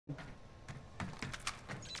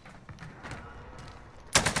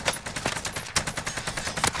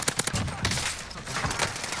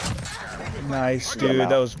Nice, dude.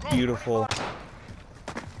 That was beautiful.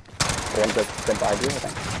 One just behind you, I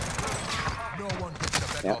think. No one gets the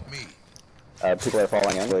better of me. People are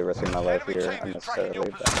falling in, really risking my life here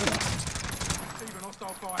unnecessarily. But,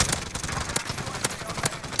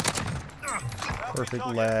 Perfect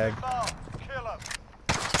lag.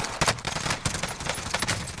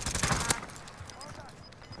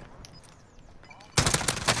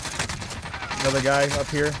 Another guy up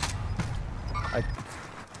here.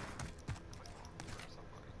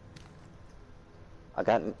 I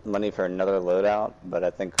got money for another loadout, but I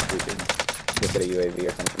think we should look at a UAV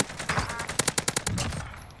or something.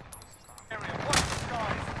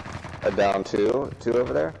 A down two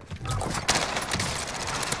over there.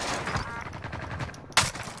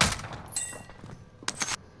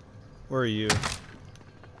 Where are you?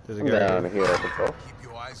 There's a I'm guy down here at control. Keep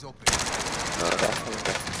your eyes open. Okay.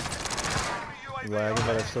 lagging,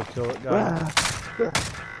 but I still kill it. Got it.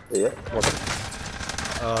 Yeah.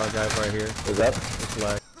 Guy right here. Is that? It's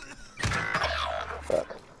lag.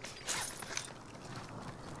 Fuck.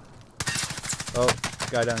 Oh,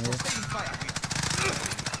 guy down here.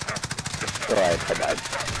 Alright, I died.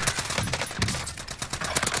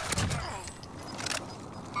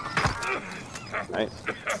 Nice.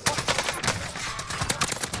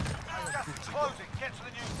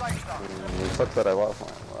 Sucks that I lost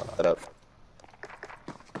one. Set up.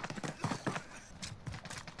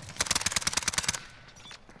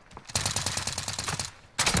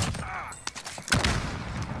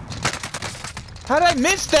 How did I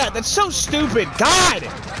miss that? That's so stupid. God!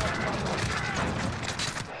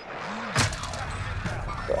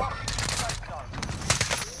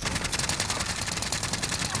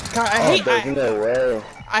 God,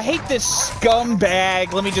 I hate this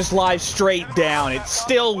scumbag. Let me just lie straight down. It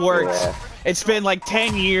still works. Yeah. It's been like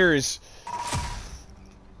 10 years.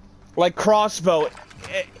 Like crossbow,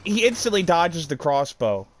 he instantly dodges the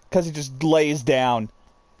crossbow because he just lays down.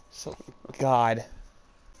 So, God.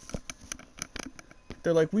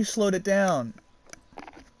 They're like, we slowed it down.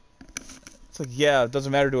 It's like, yeah, it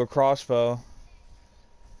doesn't matter to a crossbow.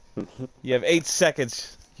 You have 8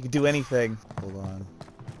 seconds. You can do anything. Hold on.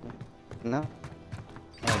 No.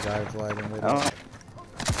 Oh, guy's lagging with Oh. it.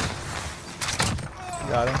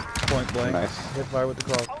 Got him. Point blank. Nice. Hit fire with the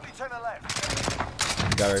cross.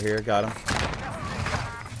 Got her here. Got him.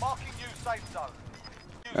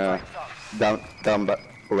 Down, but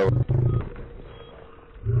below.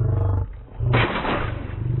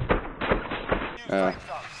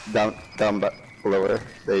 Down, but lower.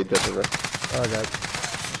 They just over. Oh, God.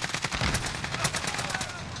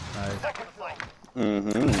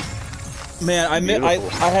 Nice. Man,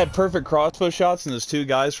 I had perfect crossbow shots and there's 2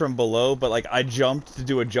 guys from below, but like I jumped to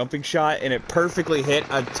do a jumping shot and it perfectly hit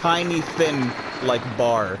a tiny thin like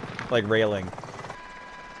bar, like railing.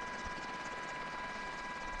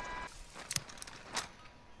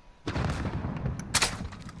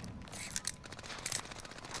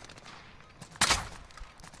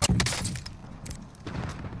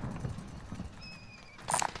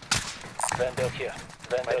 Vandal here.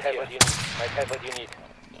 Vandal here. Might have what you need.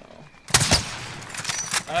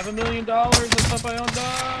 I have $1 million. Let's hope I don't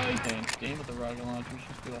die. Thanks. Game with the rocket launcher.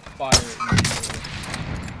 Just gonna fire it.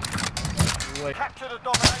 Wait. Capture the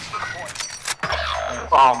domination point.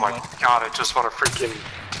 Oh my god, I just want to freaking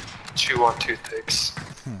chew on toothpicks.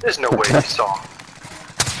 There's no way you saw.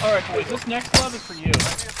 Alright, boys, this next love is for you.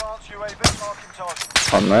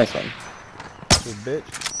 Oh, nice one. Good bitch.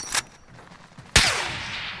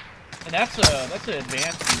 And that's an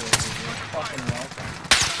advanced view. Fucking welcome.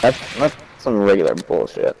 That's some regular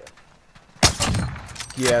bullshit.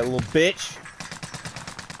 Yeah, little bitch.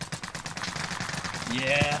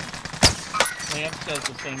 Yeah. Lance does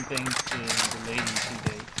the same thing to the ladies who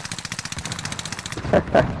date.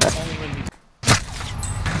 Only when he...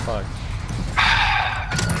 Fuck.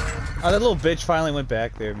 Oh, that little bitch finally went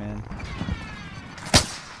back there, man.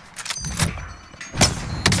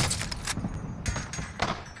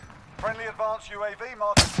 Friendly advanced UAV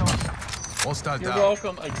marking target. Hostile You're down.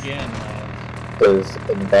 welcome again, Lance. Is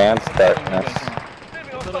advanced darkness.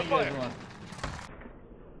 What do you guys want?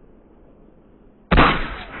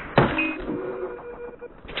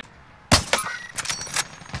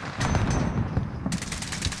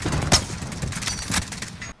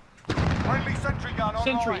 Friendly sentry gun online.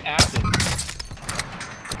 Sentry active.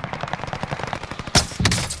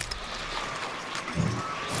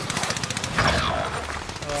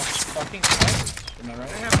 Fucking snipers. Am I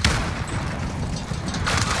right?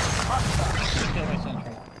 Kill my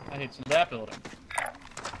sentry. I hate that building.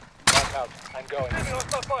 Back out. I'm going.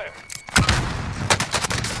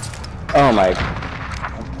 Oh my.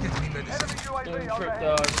 Get me Ready, Enemy set. UAV Trip overhead.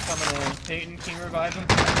 dog is coming in. Peyton, can you revive him?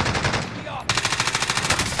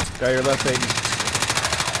 Got your left, Peyton.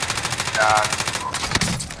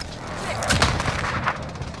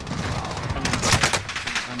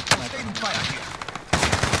 I'm connected. Taking fire here.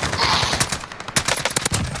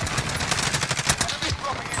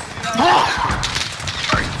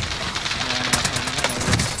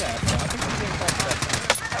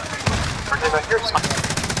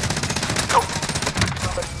 Go.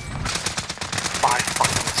 5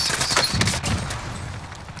 fucking assists.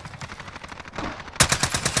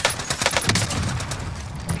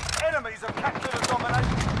 Enemies have captured and dominated.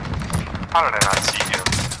 How did I not see you?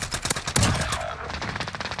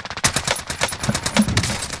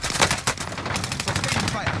 Taking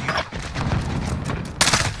fire here.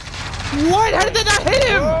 What? How did that not hit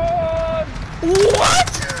him? What?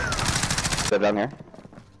 Step down here.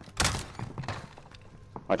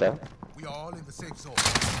 Watch out. We are all in the safe zone.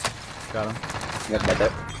 Got him. Yep, right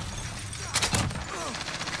there.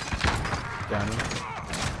 Down him.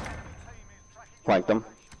 Flanked them.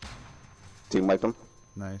 Team wiped them.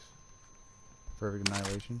 Nice. Perfect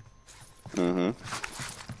annihilation. Mm-hmm.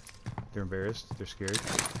 They're embarrassed. They're scared.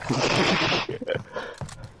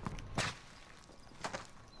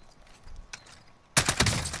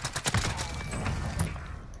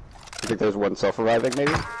 I think there's one self-reviving,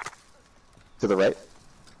 maybe? To the right?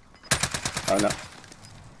 Oh, no.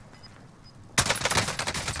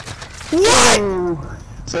 What?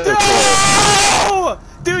 So close. No!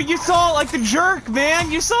 Dude, you saw like the jerk,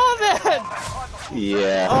 man. You saw that.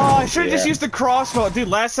 Yeah. Oh, I should have just Yeah. used the crossbow. Dude,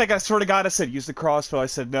 last second I swear to God I said use the crossbow. I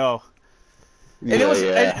said no. And Yeah, it was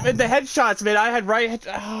yeah. and the headshots, man. I had right head.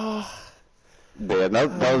 Oh, Damn,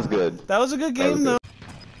 that was good. that was a good That was game though.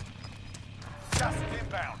 Gas is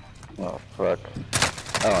inbound. Oh, fuck.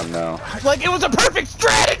 Oh, no. Like it was a perfect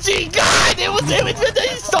strategy. God, it was.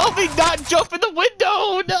 He saw me not jump in the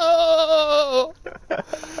window. No.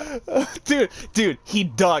 Dude, he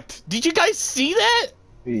ducked. Did you guys see that?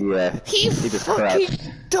 Yeah. He just fucking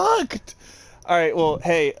crouched. ducked. All right, well,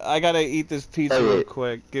 hey, I gotta eat this pizza Hey, real wait.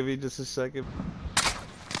 quick. Give me just a second.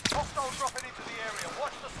 Hostiles dropping into the area.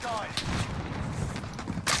 Watch the skies.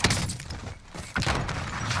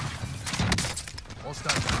 All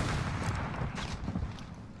stand down.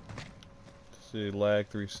 See, lag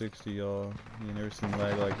 360, y'all. You never seen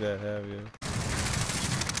lag like that, have you?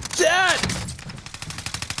 Dad!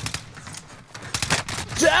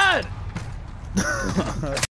 Dad!